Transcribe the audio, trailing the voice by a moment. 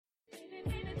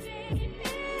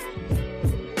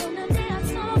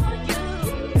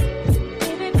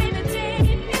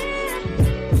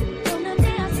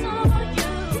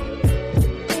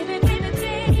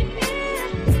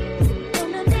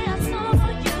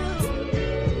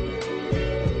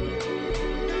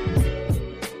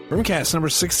Rimcast number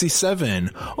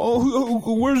 67.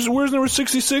 Oh, where's number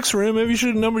 66, Rim? Maybe you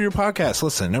should number your podcast.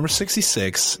 Listen, number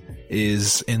 66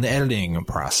 is in the editing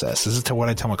process. This is what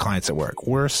I tell my clients at work.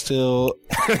 We're still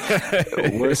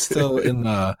in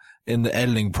the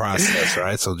editing process,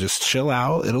 right? So just chill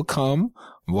out. It'll come.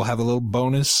 We'll have a little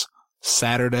bonus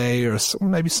Saturday or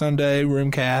maybe Sunday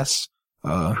Rimcast.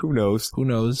 Who knows?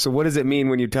 So what does it mean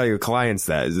when you tell your clients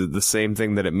that? Is it the same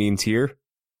thing that it means here?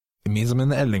 It means I'm in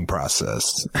the editing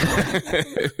process.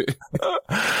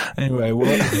 Anyway,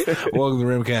 welcome to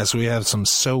Rimcast. We have some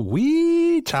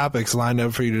sweet topics lined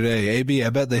up for you today. AB,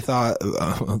 I bet they thought,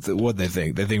 what'd they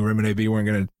think? They think Rim and AB weren't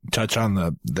going to touch on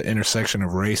the intersection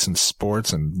of race and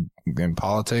sports and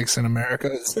politics in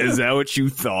America? Is that what you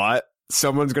thought?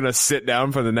 Someone's going to sit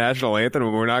down for the national anthem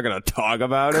and we're not going to talk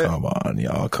about it? Come on,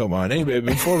 y'all. Come on. Anyway,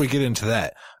 before we get into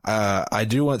that, I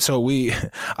did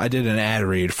an ad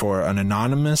read for an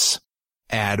anonymous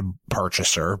ad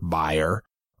purchaser, buyer.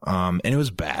 And it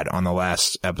was bad on the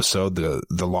last episode,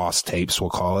 the lost tapes, we'll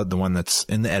call it, the one that's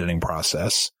in the editing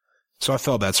process. So I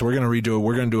felt bad. So we're going to redo it.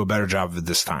 We're going to do a better job of it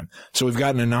this time. So we've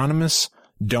got an anonymous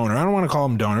donor. I don't want to call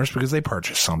them donors because they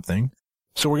purchased something.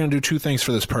 So we're going to do two things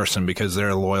for this person because they're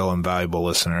a loyal and valuable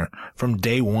listener from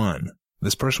day one.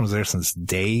 This person was there since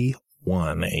day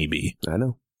one, AB. I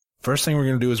know. First thing we're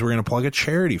going to do is we're going to plug a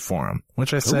charity for them,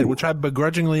 which I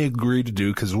begrudgingly agreed to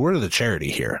do because we're the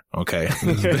charity here. Okay.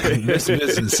 This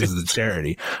business is the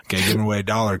charity. Okay. Giving away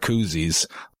dollar koozies.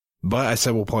 But I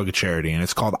said we'll plug a charity, and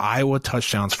it's called Iowa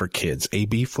Touchdowns for Kids.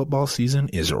 AB, football season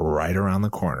is right around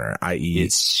the corner, i.e.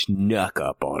 it snuck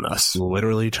up on us.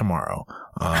 Literally tomorrow.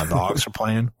 The Hawks are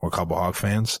playing. We're a couple Hawk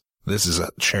fans. This is a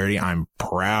charity I'm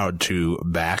proud to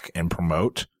back and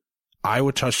promote.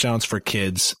 Iowa Touchdowns for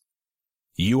Kids,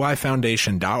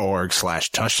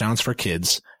 uifoundation.org/touchdowns for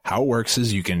kids. How it works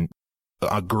is you can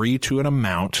agree to an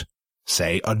amount,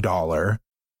 say $1,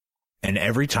 and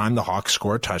every time the Hawks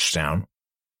score a touchdown,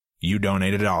 you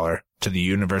donate $1 to the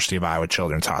University of Iowa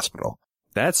Children's Hospital.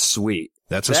 That's sweet.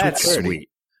 That's sweet.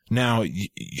 Now,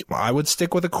 I would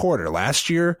stick with $0.25. Last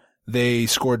year, they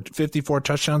scored 54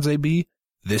 touchdowns, AB.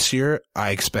 This year, I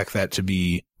expect that to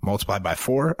be multiplied by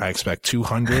 4. I expect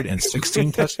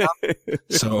 216 touchdowns.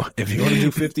 So if you want to do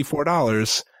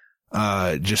 $54,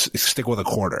 just stick with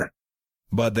 $0.25.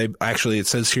 But it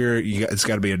says here, it's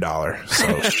got to be $1.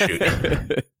 So shoot.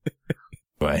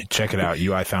 But check it out,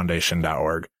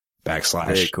 uifoundation.org.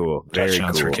 Very cool.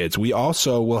 Touchdowns for Kids. We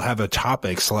also will have a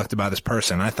topic selected by this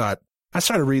person. I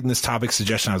started reading this topic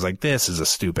suggestion. I was like, this is a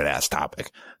stupid ass topic.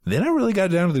 Then I really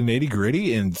got down to the nitty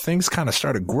gritty and things kind of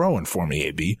started growing for me,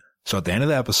 AB. So at the end of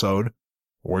the episode,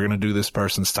 we're going to do this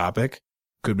person's topic.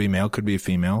 Could be male, could be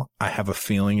female. I have a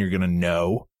feeling you're going to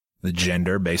know the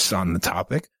gender based on the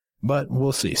topic, but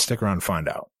we'll see. Stick around and find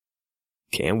out.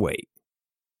 Can't wait.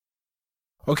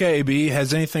 Okay, AB,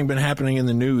 has anything been happening in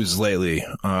the news lately,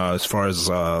 as far as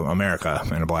America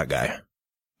and a black guy?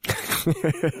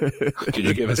 Could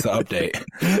you give us the update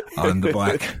on the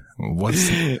black? What's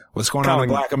going on in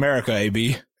Black America,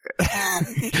 AB?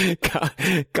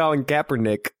 Colin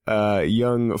Kaepernick,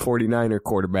 young 49er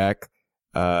quarterback,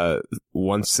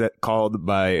 once called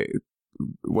by,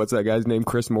 what's that guy's name?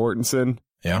 Chris Mortensen?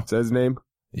 Yeah. Is that his name?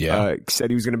 Yeah.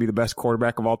 Said he was going to be the best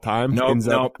quarterback of all time.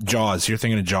 Nope. Jaws. You're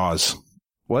thinking of Jaws.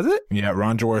 Was it? Yeah,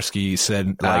 Ron Jaworski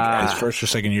said his first or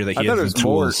second year that he has the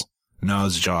tools. No,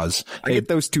 it's Jaws. I get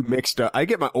those two mixed up. I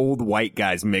get my old white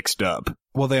guys mixed up.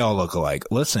 Well, they all look alike.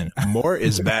 Listen, Mort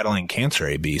is battling cancer,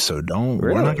 AB, so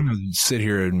we're not going to sit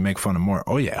here and make fun of Mort.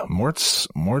 Oh yeah, Mort's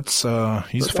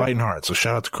he's fighting hard. So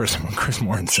shout out to Chris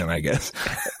Mortensen, I guess.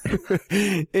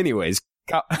 Anyways,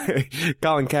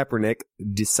 Colin Kaepernick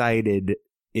decided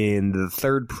in the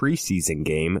third preseason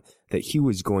game that he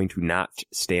was going to not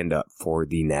stand up for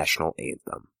the national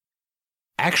anthem.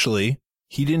 Actually,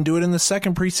 he didn't do it in the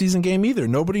second preseason game either.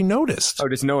 Nobody noticed. Oh,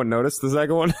 just no one noticed the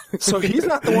second one? So he's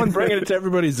not the one bringing it to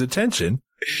everybody's attention.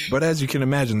 But as you can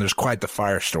imagine, there's quite the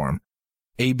firestorm.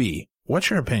 AB, what's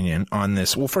your opinion on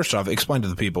this? Well, first off, explain to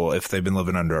the people, if they've been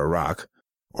living under a rock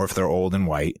or if they're old and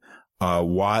white,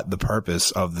 what the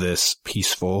purpose of this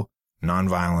peaceful,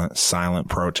 nonviolent, silent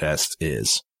protest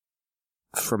is.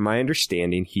 From my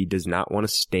understanding, he does not want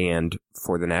to stand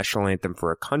for the national anthem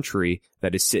for a country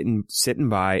that is sitting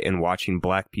by and watching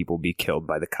black people be killed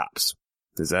by the cops.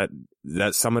 Does that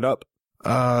sum it up?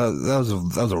 That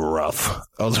was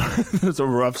a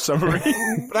rough summary,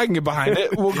 but I can get behind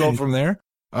it. We'll go from there.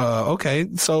 Okay.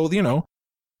 So,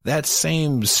 that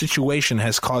same situation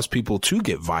has caused people to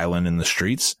get violent in the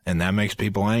streets, and that makes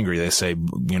people angry. They say,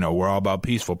 we're all about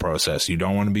peaceful process. You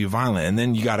don't want to be violent. And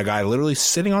then you got a guy literally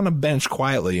sitting on a bench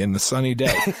quietly in the sunny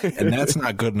day, and that's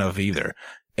not good enough either.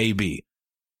 AB,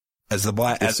 as the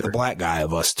black guy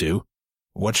of us two,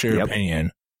 what's your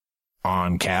opinion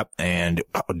on Cap? And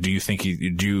do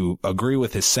you agree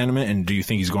with his sentiment? And do you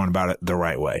think he's going about it the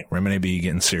right way? Rim and AB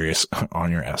getting serious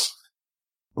on your ass.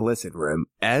 Listen, Rim,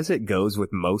 as it goes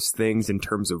with most things in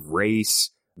terms of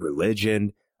race,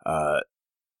 religion,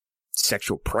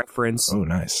 sexual preference. Oh,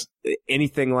 nice.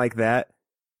 Anything like that.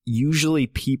 Usually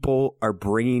people are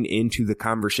bringing into the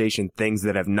conversation things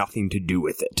that have nothing to do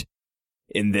with it.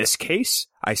 In this case,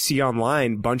 I see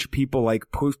online a bunch of people like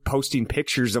posting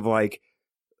pictures of like,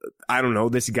 I don't know,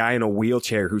 this guy in a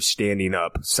wheelchair who's standing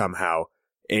up somehow.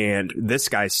 And this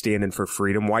guy's standing for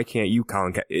freedom. Why can't you,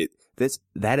 Colin?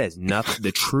 That has nothing.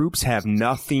 The troops have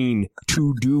nothing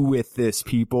to do with this,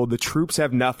 people. The troops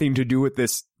have nothing to do with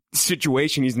this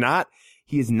situation.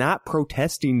 He is not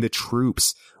protesting the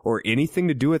troops or anything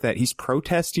to do with that. He's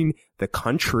protesting the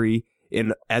country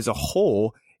as a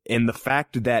whole, and the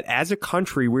fact that as a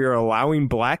country, we are allowing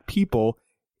black people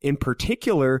in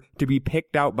particular to be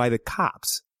picked out by the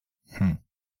cops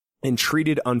and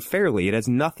treated unfairly. It has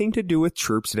nothing to do with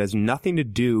troops. It has nothing to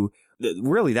do.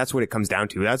 Really, that's what it comes down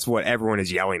to. That's what everyone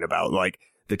is yelling about. Like,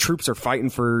 the troops are fighting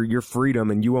for your freedom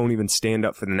and you won't even stand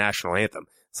up for the national anthem.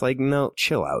 It's like, no,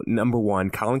 chill out. Number one,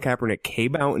 Colin Kaepernick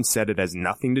came out and said it has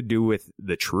nothing to do with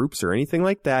the troops or anything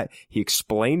like that. He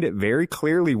explained it very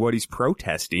clearly what he's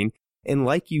protesting. And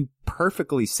like you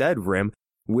perfectly said, Rim,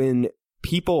 when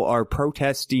people are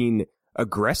protesting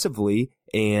aggressively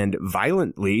and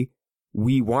violently,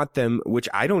 we want them, which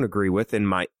I don't agree with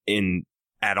in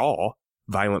at all,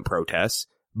 violent protests.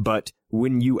 But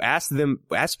when you ask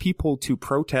people to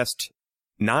protest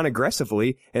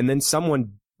non-aggressively, and then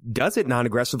someone does it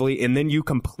non-aggressively, and then you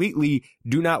completely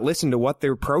do not listen to what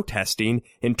they're protesting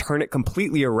and turn it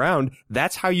completely around,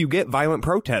 that's how you get violent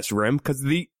protests, Rim. Because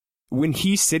when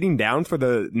he's sitting down for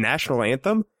the national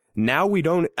anthem, now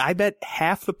I bet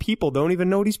half the people don't even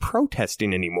know what he's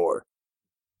protesting anymore.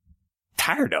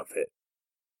 Tired of it.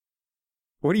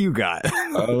 What do you got?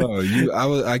 I don't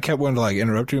know. I kept wanting to like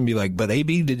interrupt you and be like, but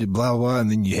AB did blah, blah, and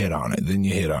then you hit on it. Then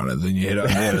you hit on it. Then you hit on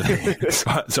it.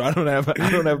 So I don't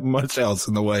have much else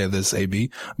in the way of this, AB,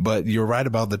 but you're right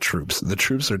about the troops. The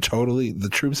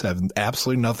troops have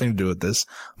absolutely nothing to do with this.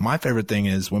 My favorite thing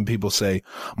is when people say,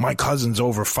 my cousin's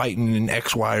over fighting in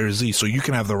X, Y, or Z, so you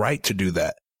can have the right to do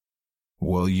that.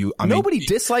 Well, nobody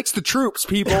dislikes the troops,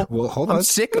 people. Well, hold on. I'm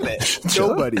sick of it.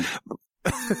 Nobody.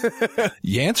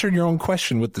 You answered your own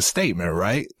question with the statement,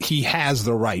 right? He has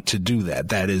the right to do that.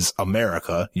 That is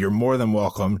America. You're more than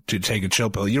welcome to take a chill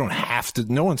pill. You don't have to.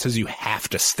 No one says you have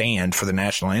to stand for the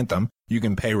national anthem. You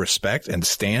can pay respect and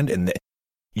stand. And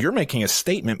you're making a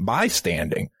statement by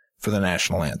standing for the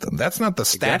national anthem. That's not the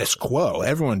status quo.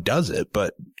 Everyone does it,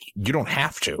 but you don't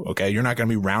have to. Okay. You're not going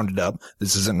to be rounded up.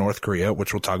 This isn't North Korea,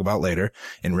 which we'll talk about later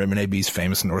in Rim and AB's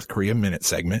famous North Korea minute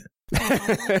segment.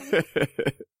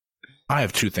 I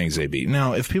have two things, AB.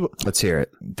 Now, if people... Let's hear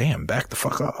it. Damn, back the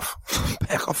fuck off.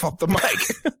 Back off the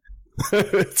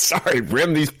mic. Sorry,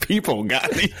 Rim, these people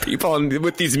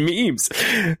with these memes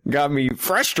got me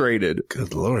frustrated.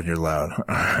 Good Lord, you're loud. All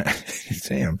right.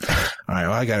 Damn. All right,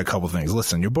 well, I got a couple things.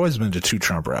 Listen, your boy's been to 2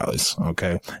 Trump rallies,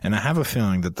 okay? And I have a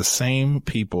feeling that the same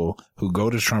people who go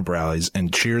to Trump rallies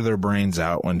and cheer their brains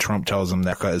out when Trump tells them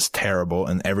that is terrible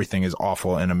and everything is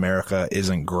awful and America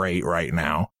isn't great right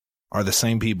now are the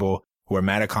same people who are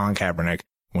mad at Colin Kaepernick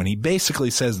when he basically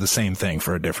says the same thing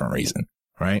for a different reason,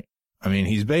 right? I mean,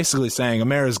 he's basically saying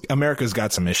America's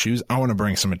got some issues. I want to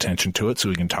bring some attention to it so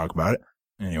we can talk about it.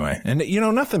 Anyway, and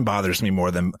nothing bothers me more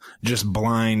than just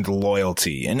blind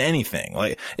loyalty in anything.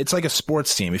 Like, it's like a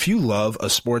sports team. If you love a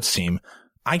sports team,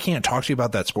 I can't talk to you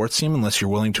about that sports team unless you're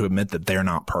willing to admit that they're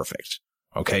not perfect.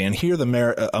 Okay. And here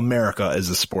America is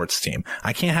a sports team.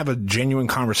 I can't have a genuine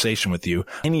conversation with you,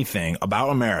 anything about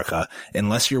America,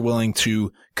 unless you're willing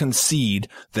to concede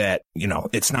that,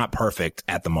 it's not perfect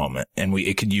at the moment and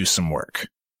it could use some work.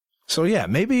 So yeah,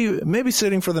 maybe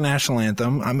sitting for the national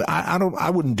anthem. I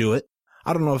wouldn't do it.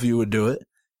 I don't know if you would do it,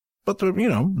 but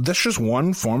that's just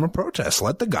one form of protest.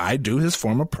 Let the guy do his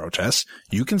form of protest.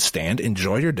 You can stand,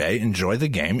 enjoy your day, enjoy the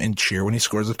game, and cheer when he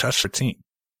scores a touch for your team.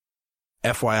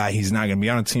 FYI, he's not going to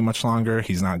be on a team much longer.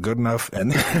 He's not good enough.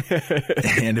 And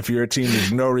if you're a team,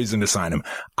 there's no reason to sign him.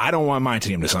 I don't want my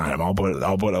team to sign him. I'll put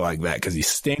it like that because he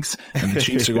stinks. And the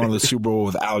Chiefs are going to the Super Bowl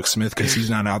with Alex Smith because he's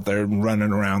not out there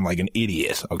running around like an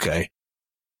idiot. Okay.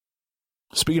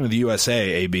 Speaking of the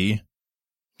USA, AB,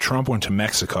 Trump went to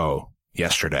Mexico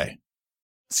yesterday.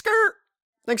 Skirt.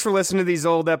 Thanks for listening to these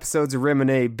old episodes of Rim and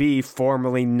AB,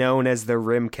 formerly known as the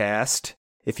Rimcast.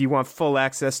 If you want full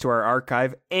access to our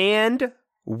archive and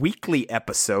weekly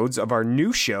episodes of our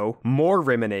new show, More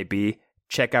Rim and AB,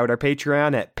 Check out our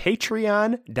Patreon at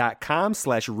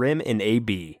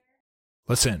patreon.com/rimandab.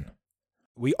 Listen,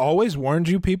 we always warned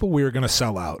you people we were going to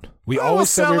sell out. We always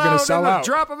said we were going to sell out.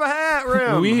 Drop of a hat,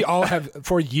 Rim. We all have,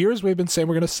 for years, we've been saying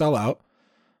we're going to sell out,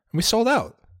 and we sold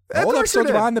out. Of Old course episodes we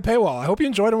did. behind the paywall. I hope you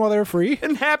enjoyed them while they were free.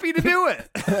 And happy to do it.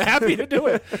 Happy to do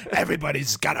it.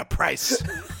 Everybody's got a price.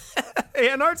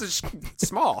 And ours is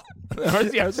small.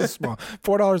 Yeah, it's small.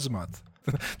 $4 a month.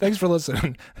 Thanks for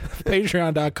listening.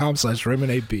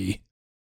 Patreon.com/rimandab.